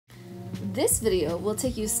This video will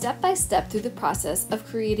take you step by step through the process of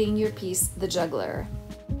creating your piece, the Juggler.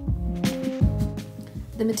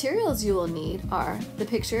 The materials you will need are the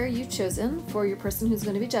picture you've chosen for your person who's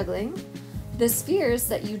going to be juggling, the spheres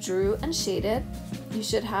that you drew and shaded. You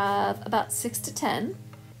should have about 6 to 10,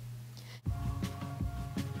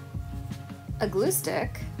 a glue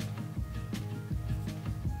stick,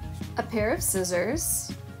 a pair of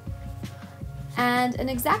scissors, and an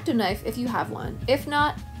X-Acto knife if you have one. If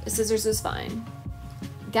not, scissors is fine.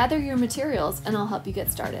 Gather your materials and I'll help you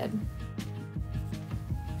get started.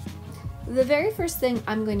 The very first thing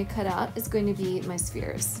I'm going to cut out is going to be my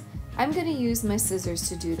spheres. I'm going to use my scissors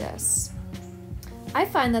to do this. I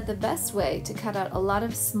find that the best way to cut out a lot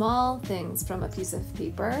of small things from a piece of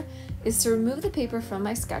paper is to remove the paper from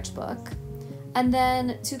my sketchbook and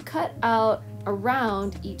then to cut out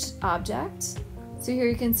around each object. So here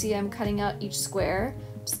you can see I'm cutting out each square,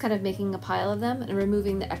 just kind of making a pile of them and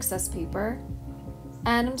removing the excess paper.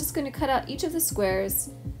 And I'm just going to cut out each of the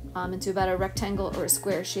squares into about a rectangle or a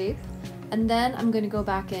square shape. And then I'm going to go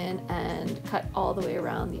back in and cut all the way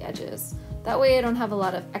around the edges. That way I don't have a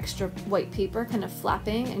lot of extra white paper kind of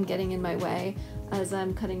flapping and getting in my way as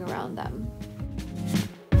I'm cutting around them.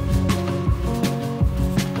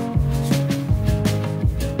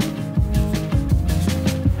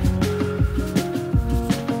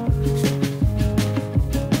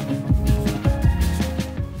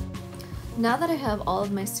 Now that I have all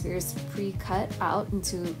of my spheres pre-cut out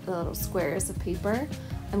into the little squares of paper,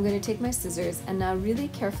 I'm going to take my scissors and now really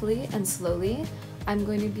carefully and slowly, I'm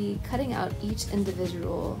going to be cutting out each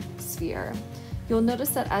individual sphere. You'll notice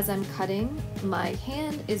that as I'm cutting, my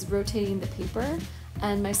hand is rotating the paper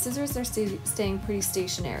and my scissors are staying pretty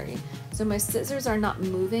stationary. So my scissors are not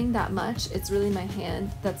moving that much, it's really my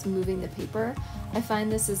hand that's moving the paper. I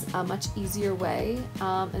find this is a much easier way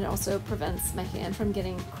and it also prevents my hand from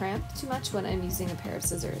getting cramped too much when I'm using a pair of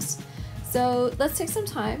scissors. So let's take some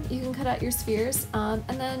time. You can cut out your spheres and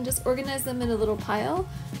then just organize them in a little pile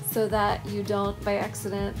so that you don't by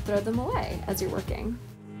accident throw them away as you're working.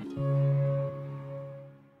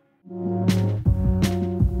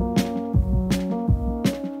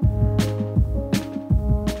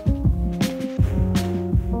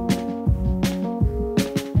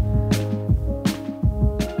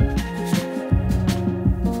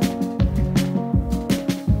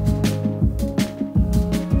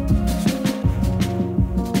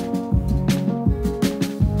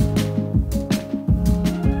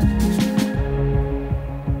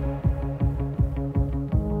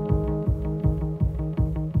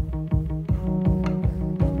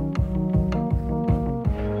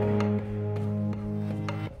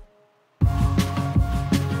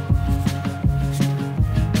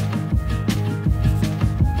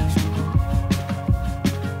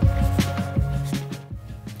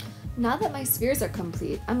 Now that my spheres are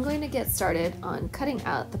complete, I'm going to get started on cutting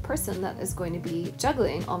out the person that is going to be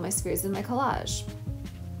juggling all my spheres in my collage.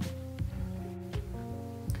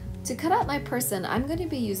 To cut out my person, I'm going to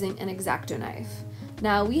be using an X-Acto knife.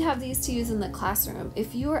 Now we have these to use in the classroom.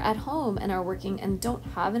 If you are at home and are working and don't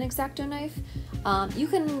have an X-Acto knife, you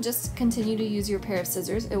can just continue to use your pair of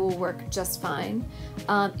scissors. It will work just fine.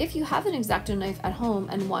 If you have an X-Acto knife at home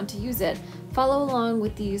and want to use it, follow along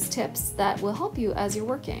with these tips that will help you as you're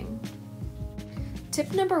working.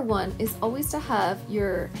 Tip number 1 is always to have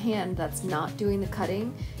your hand that's not doing the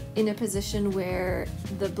cutting in a position where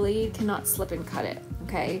the blade cannot slip and cut it,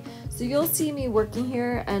 okay? So you'll see me working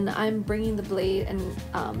here and I'm bringing the blade and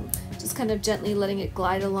just kind of gently letting it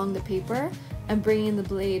glide along the paper and bringing the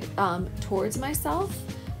blade towards myself.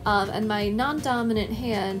 And my non-dominant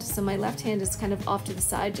hand, so my left hand is kind of off to the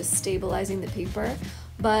side, just stabilizing the paper,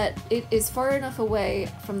 but it is far enough away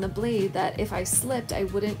from the blade that if I slipped, I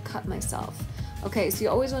wouldn't cut myself. Okay, so you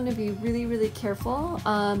always want to be really, really careful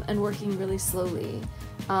and working really slowly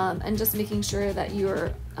and just making sure that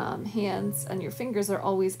your hands and your fingers are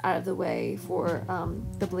always out of the way for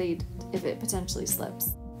the blade if it potentially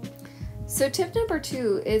slips. So tip number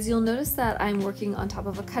 2 is you'll notice that I'm working on top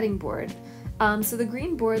of a cutting board. So the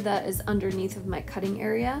green board that is underneath of my cutting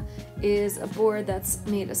area is a board that's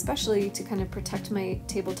made especially to kind of protect my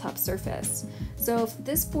tabletop surface. So if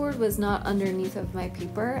this board was not underneath of my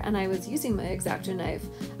paper and I was using my X-Acto knife,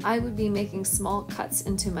 I would be making small cuts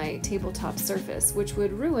into my tabletop surface, which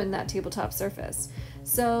would ruin that tabletop surface.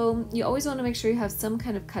 So you always want to make sure you have some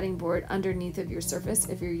kind of cutting board underneath of your surface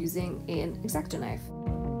if you're using an X-Acto knife.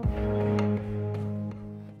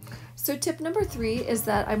 So tip number 3 is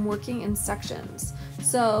that I'm working in sections.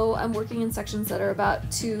 So I'm working in sections that are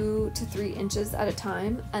about 2 to 3 inches at a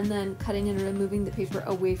time and then cutting and removing the paper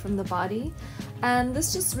away from the body. And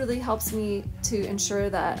this just really helps me to ensure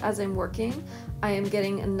that as I'm working, I am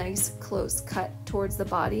getting a nice close cut towards the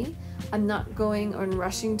body. I'm not going or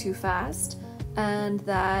rushing too fast, and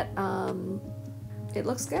that it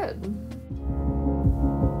looks good.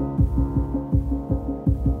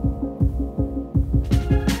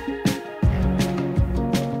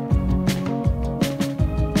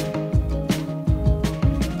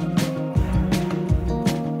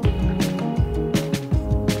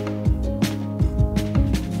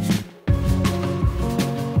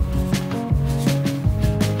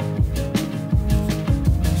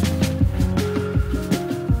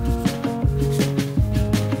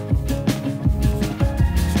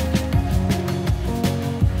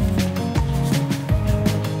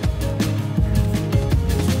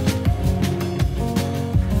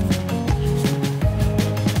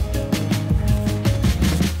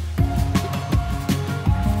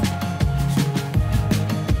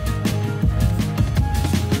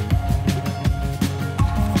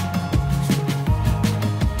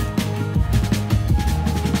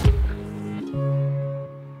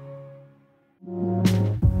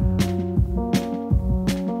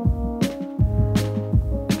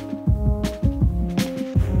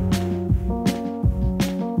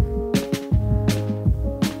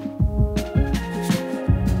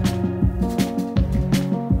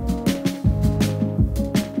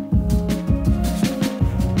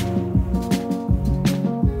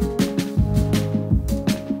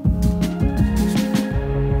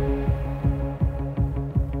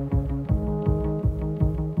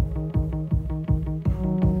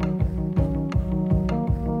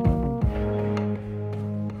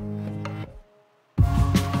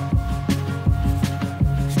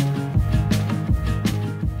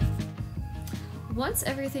 Once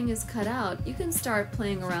everything is cut out, you can start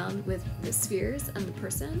playing around with the spheres and the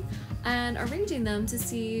person and arranging them to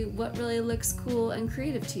see what really looks cool and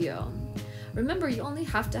creative to you. Remember, you only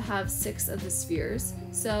have to have 6 of the spheres,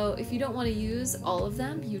 so if you don't want to use all of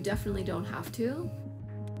them, you definitely don't have to.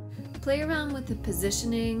 Play around with the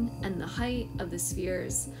positioning and the height of the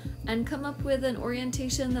spheres and come up with an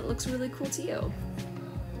orientation that looks really cool to you.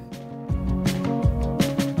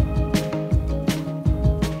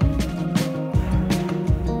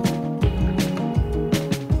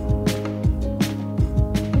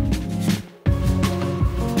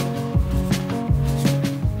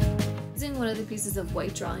 Pieces of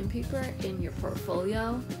white drawing paper in your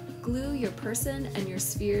portfolio, glue your person and your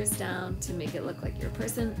spheres down to make it look like your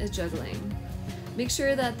person is juggling. Make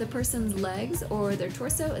sure that the person's legs or their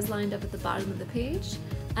torso is lined up at the bottom of the page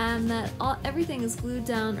and that everything is glued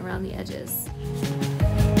down around the edges.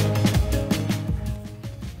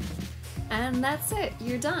 And that's it,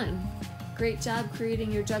 you're done. Great job creating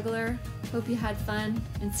your juggler. Hope you had fun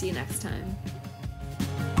and see you next time.